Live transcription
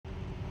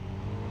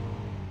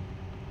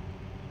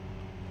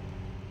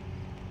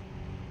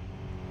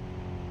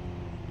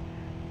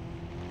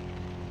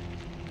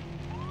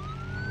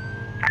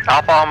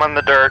I'll follow him on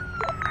the dirt.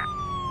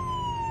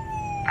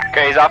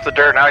 Okay, he's off the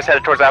dirt, now he's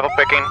headed towards apple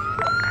picking.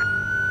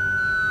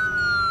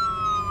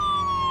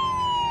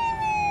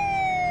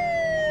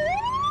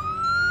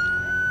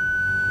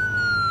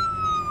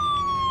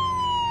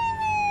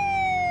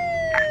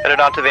 Headed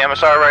onto the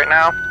MSR right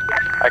now.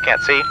 I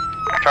can't see.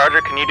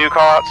 Charger, can you do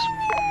callouts?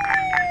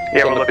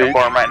 Yeah, we're looking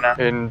for him right now.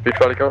 In Beach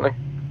Valley currently.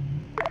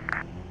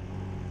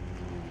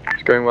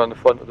 He's going around the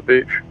front of the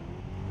beach.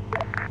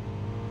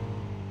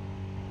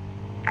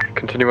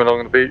 Continuing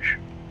along the beach,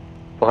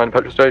 behind the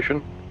petrol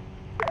station.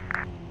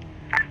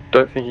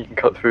 Don't think he can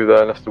cut through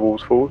there unless the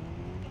walls fall.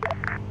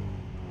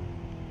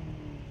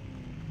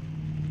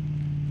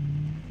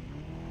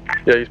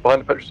 Yeah, he's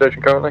behind the petrol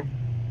station currently.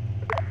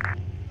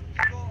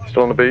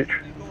 Still on the beach.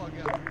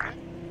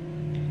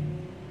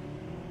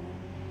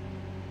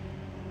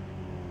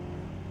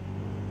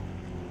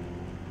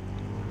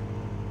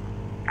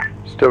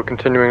 Still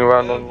continuing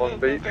around along the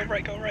beach. Go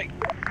right, go right.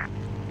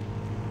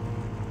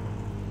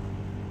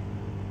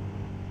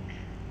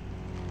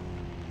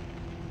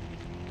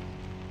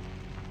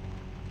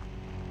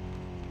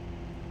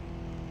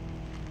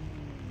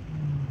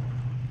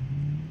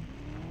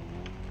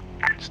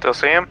 Still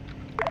see him?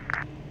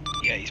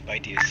 Yeah, he's by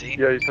DOC.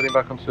 Yeah, he's heading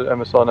back onto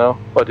MSR now,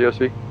 by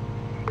DOC.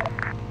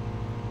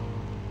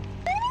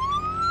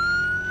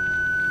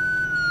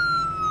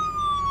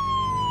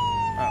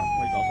 Oh,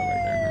 he's also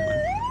right there, never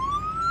mind.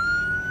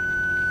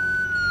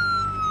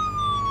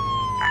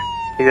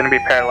 He's gonna be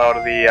parallel to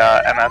the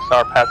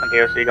MSR passing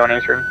DOC going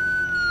eastern.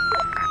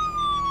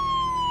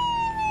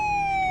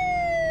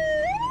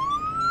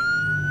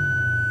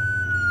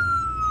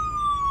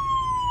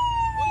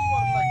 Why you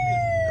are like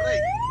this?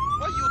 Craig,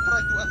 why you try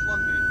to S1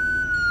 me?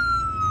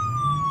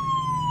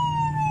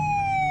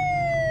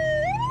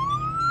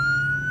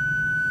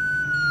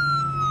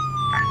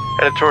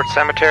 Headed towards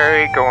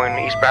cemetery, going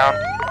eastbound.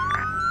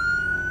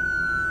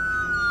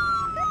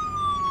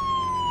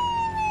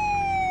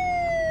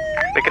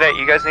 The cadet,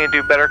 you guys need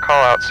to do better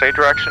callouts. Say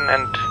direction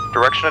and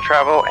direction of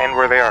travel and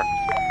where they are.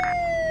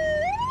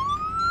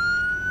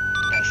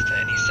 That's to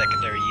any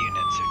secondary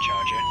units of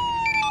Charger.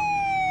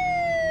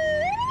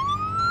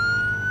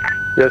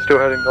 Yeah, still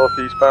heading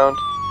northeastbound.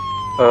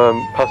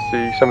 Past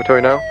the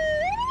cemetery now.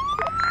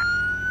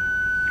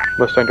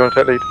 Mustang, do you want to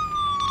take lead?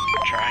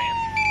 Trying.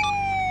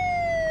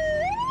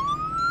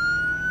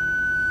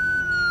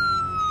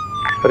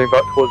 Heading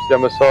back towards the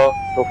MSR,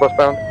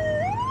 northwestbound.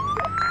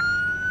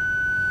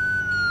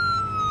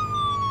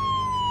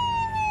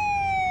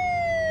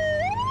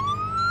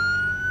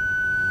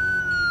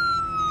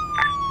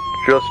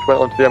 Just went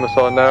onto the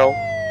MSR now,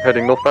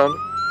 heading northbound.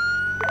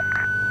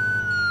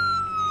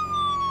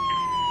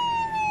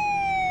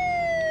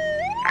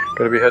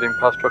 Going to be heading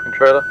past truck and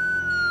trailer. Be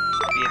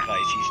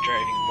advised, he's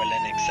driving well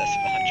in excess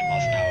of 100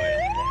 miles an hour on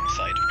the wrong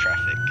side of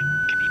traffic.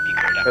 Can he be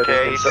code out?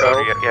 Okay, he's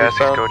code, yes,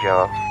 he's code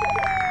yellow.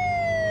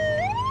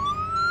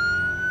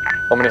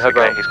 I'm going to head Okay,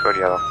 round. he's code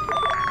yellow.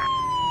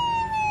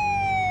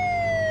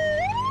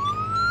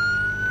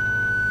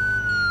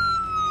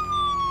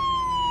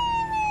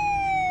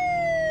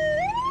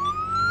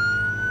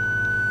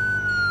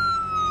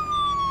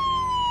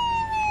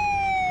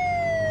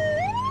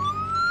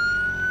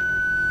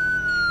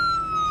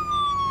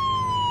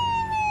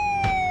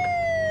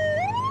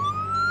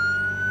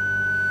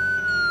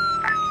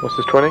 What's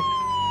this, 20?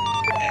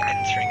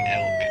 Entering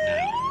Elk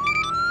now.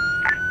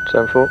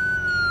 7-4.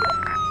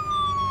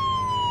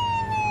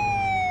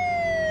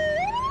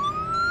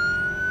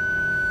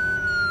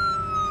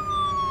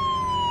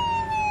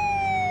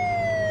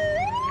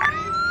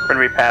 We're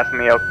gonna be passing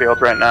the elk fields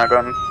right now,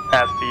 going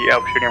past the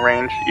elk shooting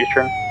range,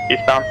 eastbound.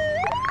 He's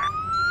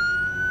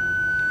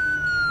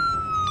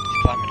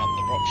climbing up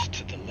the rocks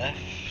to the left.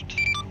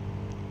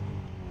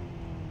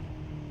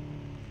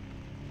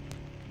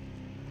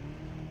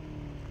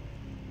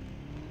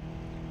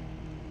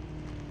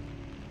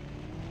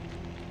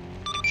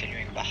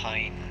 Continuing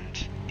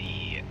behind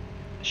the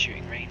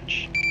shooting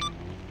range.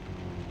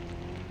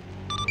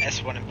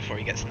 S1 him before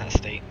he gets in that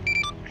state.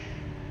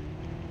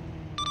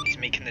 He's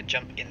making the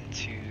jump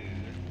into...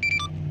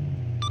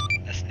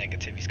 That's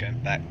negative, he's going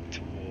back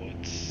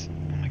towards...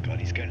 Oh my god,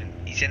 he's going in...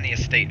 He's in the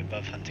estate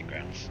above hunting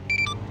grounds.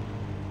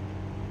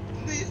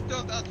 Please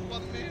don't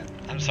S1 me.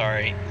 I'm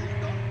sorry. Please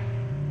don't.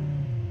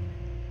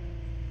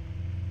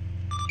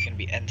 He's going to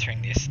be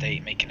entering the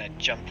estate, making a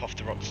jump off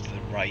the rocks to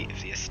the right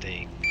of the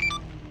estate.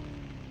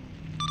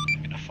 I'm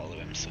going to follow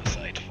him,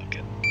 suicide, fuck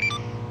it.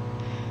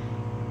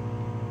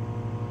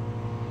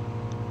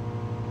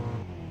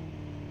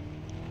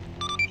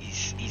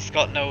 He's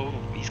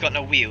got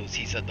no wheels.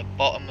 He's at the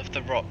bottom of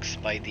the rocks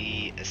by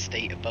the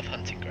estate above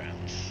hunting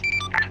grounds.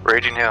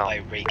 Raging Hill. By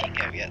Raking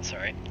Hill, yeah,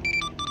 sorry.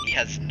 He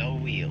has no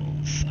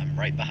wheels. I'm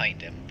right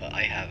behind him, but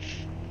I have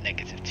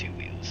 -2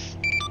 wheels.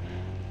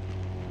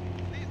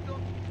 Please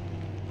don't.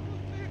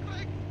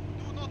 Craig,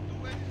 do not do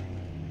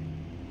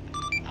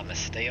anything. I'ma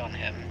stay on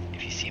him.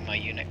 If you see my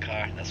unit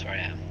car, that's where I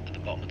am, at the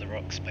bottom of the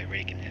rocks by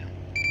Raking Hill.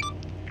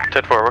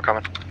 10-4, we're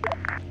coming.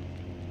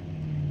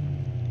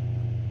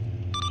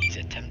 He's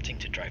attempting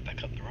to drive drive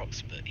back up the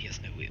rocks, but he has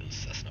no wheels,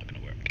 so that's not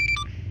gonna work.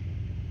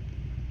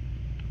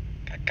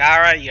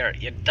 Kakara,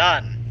 you're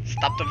done.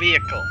 Stop the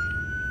vehicle.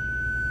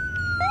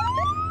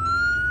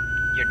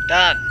 You're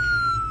done.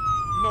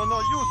 No,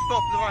 you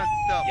stop right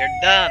now. You're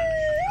done.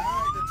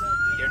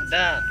 You're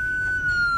done.